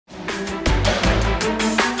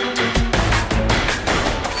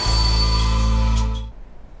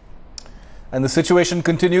And the situation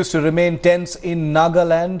continues to remain tense in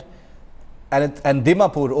Nagaland and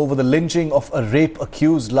Dimapur over the lynching of a rape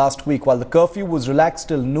accused last week. While the curfew was relaxed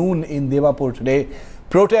till noon in Dimapur today,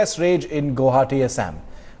 protests rage in Guwahati, Assam.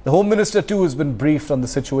 The Home Minister too has been briefed on the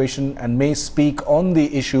situation and may speak on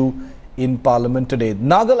the issue in Parliament today.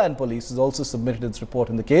 Nagaland police has also submitted its report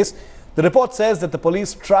in the case. The report says that the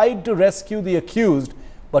police tried to rescue the accused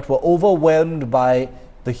but were overwhelmed by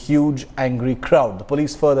the huge angry crowd. The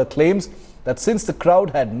police further claims that since the crowd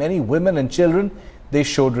had many women and children, they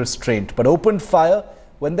showed restraint but opened fire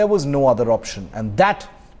when there was no other option, and that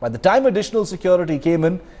by the time additional security came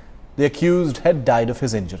in, the accused had died of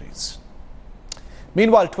his injuries.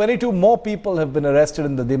 Meanwhile, 22 more people have been arrested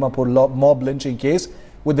in the Dimapur mob lynching case.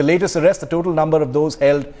 With the latest arrest, the total number of those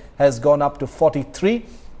held has gone up to 43.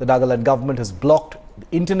 The Nagaland government has blocked the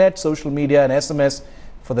internet, social media and SMS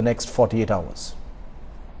for the next 48 hours.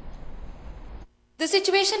 The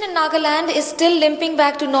situation in Nagaland is still limping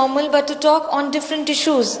back to normal, but to talk on different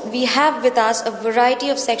issues, we have with us a variety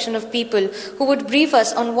of section of people who would brief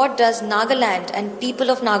us on what does Nagaland and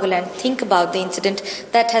people of Nagaland think about the incident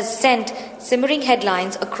that has sent simmering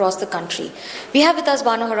headlines across the country. We have with us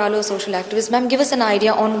Bano Haralo, a social activist. Ma'am, give us an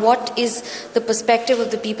idea on what is the perspective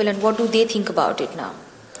of the people and what do they think about it now?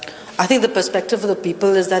 I think the perspective of the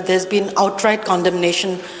people is that there's been outright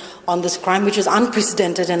condemnation on this crime, which is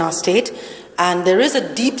unprecedented in our state. And there is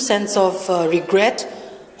a deep sense of regret,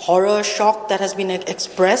 horror, shock that has been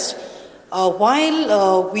expressed.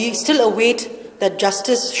 While we still await that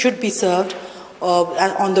justice should be served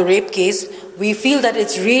on the rape case, we feel that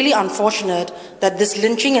it's really unfortunate that this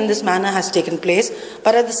lynching in this manner has taken place.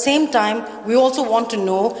 But at the same time, we also want to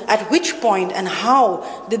know at which point and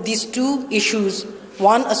how did these two issues,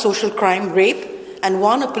 one a social crime, rape, and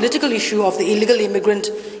one a political issue of the illegal immigrant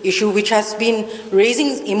issue, which has been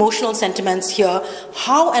raising emotional sentiments here.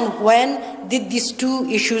 How and when did these two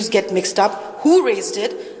issues get mixed up? Who raised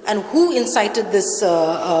it? And who incited this,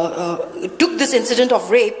 took this incident of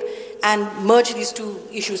rape and merged these two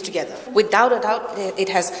issues together? Without a doubt, it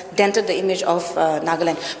has dented the image of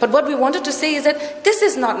Nagaland. But what we wanted to say is that this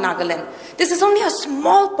is not Nagaland. This is only a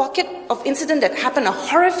small pocket of incident that happened, a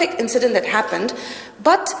horrific incident that happened.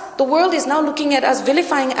 But the world is now looking at us,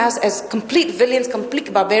 vilifying us as complete villains,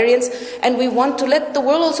 complete barbarians. And we want to let the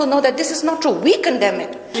world also know that this is not true. We condemn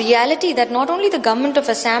it. Reality that not only the government of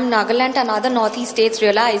Assam, Nagaland and other northeast states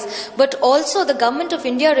realize, but also the government of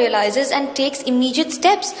India realizes and takes immediate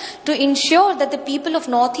steps to ensure that the people of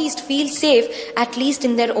northeast feel safe, at least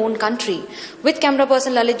in their own country. With camera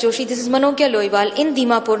person Lalit Joshi, this is Manogya Loiwal in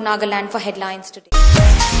Dimapur, Nagaland for Headlines Today.